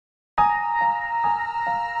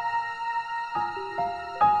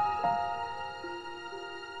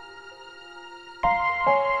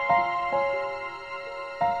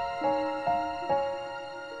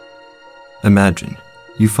Imagine,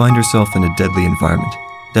 you find yourself in a deadly environment,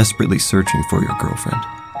 desperately searching for your girlfriend.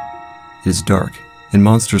 It is dark, and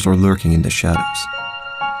monsters are lurking in the shadows.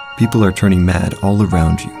 People are turning mad all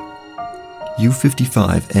around you.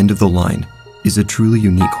 U55 End of the Line is a truly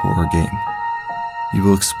unique horror game. You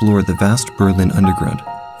will explore the vast Berlin underground,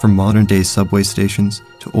 from modern-day subway stations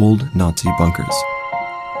to old Nazi bunkers.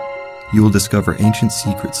 You will discover ancient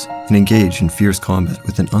secrets and engage in fierce combat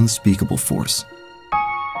with an unspeakable force.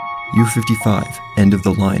 U55 End of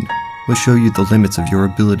the Line will show you the limits of your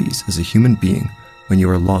abilities as a human being when you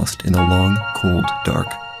are lost in the long, cold dark.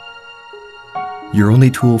 Your only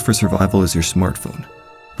tool for survival is your smartphone,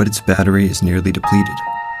 but its battery is nearly depleted.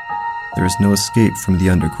 There is no escape from the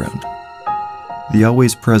underground. The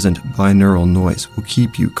always present binaural noise will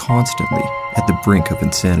keep you constantly at the brink of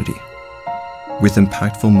insanity. With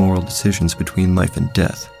impactful moral decisions between life and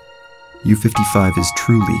death, U55 is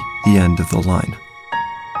truly the end of the line.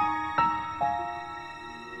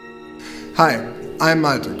 Hi, I'm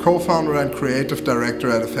Malte, co-founder and creative director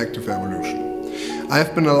at Effective Evolution. I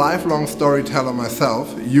have been a lifelong storyteller myself.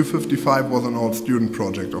 U55 was an old student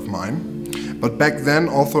project of mine. But back then,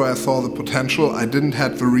 although I saw the potential, I didn't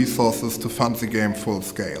have the resources to fund the game full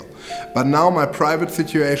scale. But now my private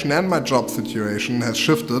situation and my job situation has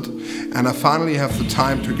shifted, and I finally have the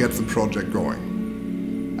time to get the project going.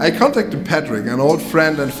 I contacted Patrick, an old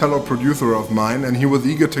friend and fellow producer of mine, and he was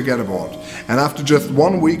eager to get aboard. And after just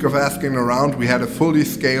 1 week of asking around, we had a fully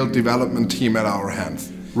scaled development team at our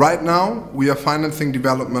hands. Right now, we are financing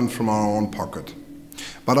development from our own pocket.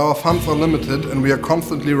 But our funds are limited, and we are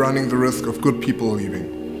constantly running the risk of good people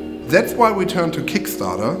leaving. That's why we turn to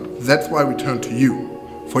Kickstarter, that's why we turn to you.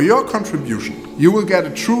 For your contribution, you will get a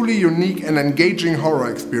truly unique and engaging horror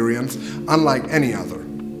experience unlike any other.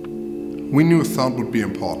 We knew sound would be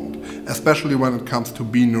important, especially when it comes to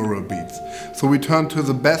binaural beats. So we turned to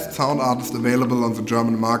the best sound artist available on the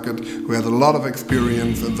German market, who has a lot of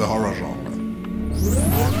experience in the horror genre.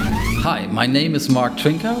 Hi, my name is Mark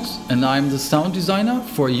Trinkhaus and I'm the sound designer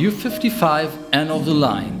for U55 End of the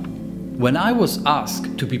Line. When I was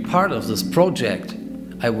asked to be part of this project,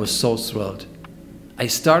 I was so thrilled. I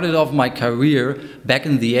started off my career back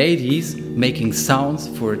in the 80s making sounds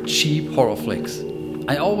for cheap horror flicks.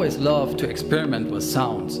 I always loved to experiment with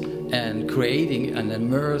sounds and creating an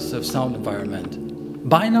immersive sound environment.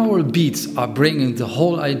 Binaural beats are bringing the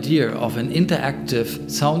whole idea of an interactive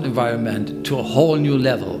sound environment to a whole new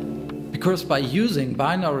level. Because by using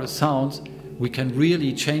binaural sounds, we can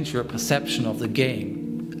really change your perception of the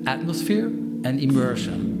game, atmosphere and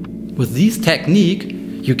immersion. With this technique,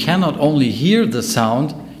 you can not only hear the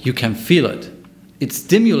sound, you can feel it. It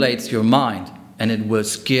stimulates your mind and it will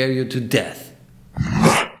scare you to death.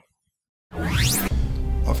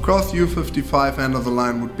 Of course, U55 End of the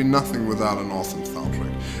Line would be nothing without an awesome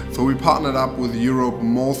soundtrack. So we partnered up with Europe's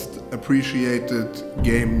most appreciated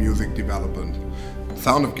game music development,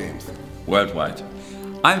 Sound of Games. Worldwide.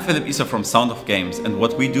 I'm Philipp Iser from Sound of Games, and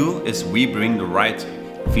what we do is we bring the right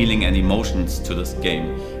feeling and emotions to this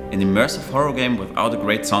game. An immersive horror game without a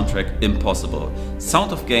great soundtrack, impossible.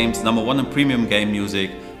 Sound of Games, #1 in premium game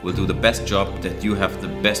music, will do the best job that you have the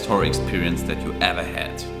best horror experience that you ever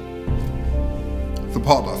had.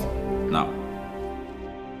 Support us.